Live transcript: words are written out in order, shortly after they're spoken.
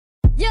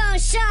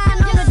shine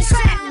on the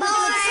track, boy.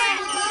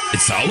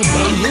 It's all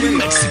about Little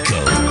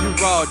Mexico. You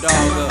raw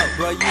dog up,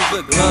 bro. Use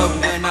a glove.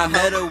 When I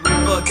met her, we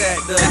fucked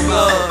at the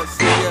club.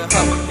 See ya,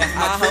 hoe. That's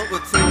my hoe.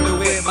 Pretending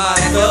with my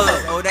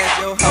thugs. Oh, that's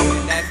your hoe.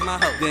 That's my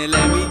hoe. Then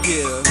let me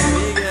get her.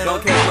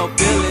 Don't catch no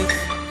feelings.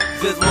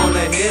 Just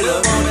wanna hit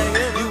her.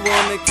 You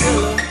wanna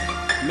kill her.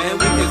 Man,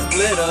 we can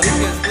split her.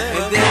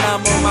 And then I'm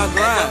on my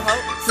grind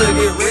to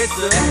get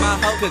richer. That's my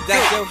hoe. Cause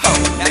that's your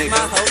hoe. That's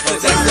my hoe.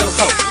 Cause that's your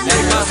hoe.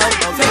 That's my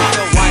hoe. Take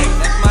your wife.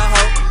 That's my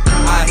hoe.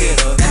 I hit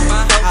her. That's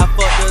my hoe. I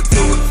fucked her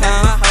 2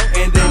 times.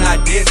 And then I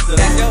dissed her.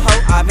 That's your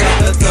hoe. I made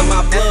her to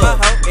my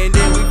plug. And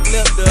then we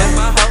flipped her. That's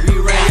my hoe. We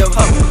ran your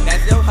hoe.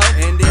 That's your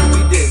hoe. And then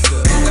we dissed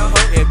her. That's your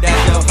hoe. If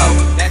that's your hoe,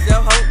 that's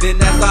your hoe. Then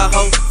that's our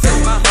hoe.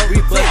 My hoe.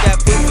 We bust that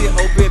pussy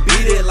open,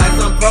 beat it like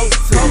some pro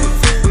too.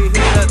 We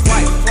hit her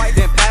twice,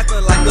 then pass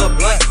her like a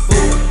blood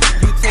fool.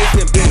 You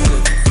chasing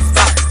bitches.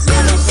 Stop.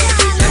 Let them come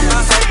see. That's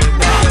my hoe.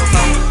 That's your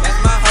hoe. That's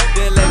my hoe.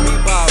 Then let me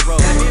borrow.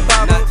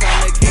 Not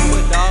trying to keep a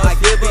dog. I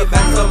give it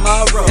back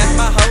tomorrow. That's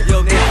my hoe. Yo,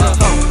 nigga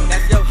hoe.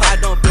 That's your hoe. I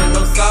don't feel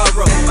no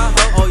sorrow. That's my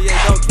hoe. Oh yeah,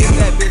 don't kiss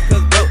that bitch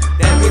cause bro,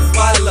 that bitch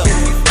swallow.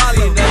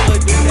 She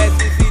never do that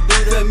shit she do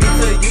to me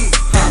to you.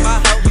 My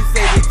hoe. You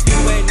say that you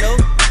ain't know,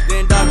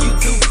 then dog you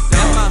too.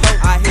 That's my hoe.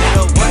 I hit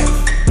her once.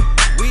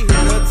 We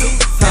hit her 2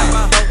 times.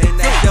 My hoe. And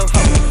that's your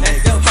hoe. That's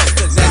your hoe.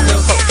 Cause that's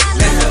your hoe.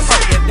 That's your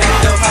hoe. If that's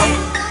your hoe,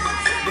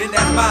 then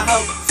that's my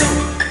hoe too.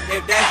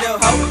 If that's your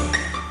hoe,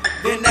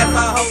 then that's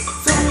our hoe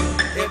too.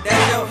 If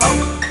that's your hoe,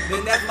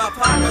 then that's my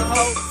partner's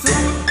hoe too.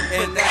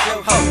 And that's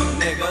your hoe,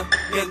 nigga.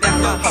 And that's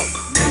your hoe,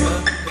 nigga.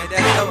 If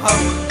that's your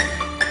hoe,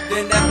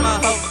 then that's my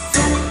hoe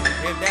too.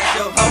 If that's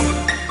your hoe,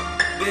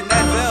 then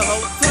that's their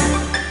hoe too.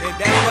 If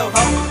that's your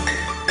hoe,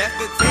 that's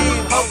the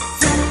team hoe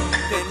too.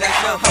 Then that's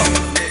your hoe,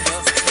 nigga.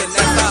 Then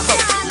that's our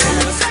hoe,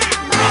 nigga.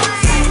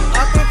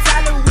 Up in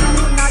Tyler, we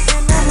be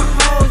knocking on my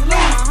hoes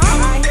loose.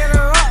 I hit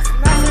her up,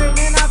 smash her,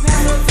 then I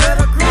pass her to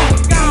the crew.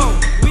 Gone,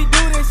 we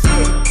do this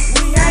shit,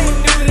 we ain't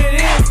new to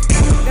this.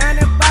 Down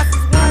in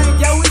boxes one,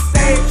 yo, we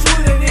stay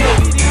true to this.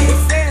 The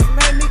sense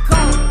made me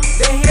come,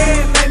 the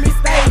head made me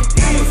stay.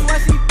 This what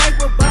she think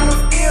with, but I'm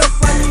still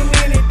fucking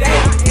any day.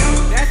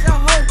 That's your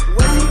hoe,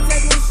 when she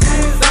taking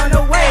shit is on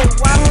the way.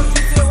 Why don't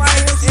you sit right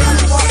here, shit,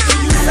 you walk till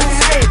you say,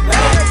 hey,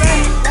 baby,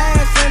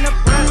 flash in the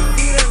front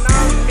seat and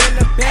I'm in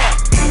the back.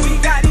 We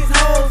got these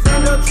hoes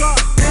in the truck,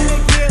 then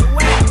they get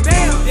wet,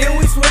 bam. Then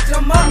we switch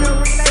them up and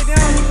relay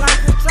them like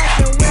the track,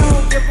 and we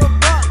don't give a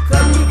fuck,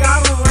 cause we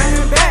got them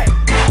running back.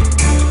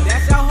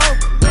 That's your hoe,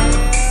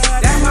 yeah,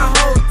 that's my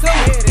hoe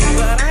too.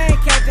 But I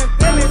ain't catching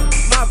feelings,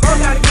 my bro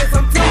gotta get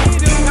some too.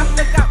 I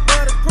look out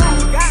for the crew,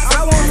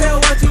 I won't tell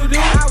what you do.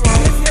 I won't,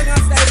 this shit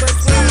gonna stay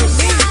between me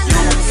and you.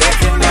 If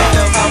that's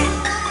your hoe,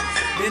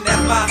 then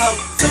that's my hoe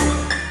too.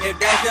 If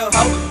that's your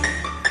hoe,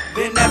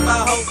 then that's my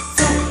hoe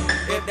too.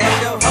 If that's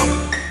your hoe,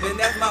 then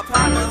that's my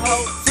partner's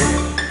hoe too.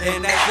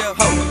 And that's your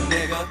hoe,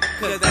 nigga.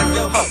 Cause that's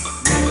your hoe,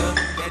 nigga.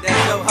 If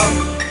that's your hoe,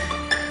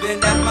 then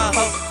that's my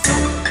hoe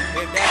too.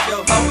 If that's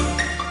your hoe,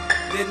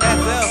 then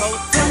that's their hoe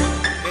too.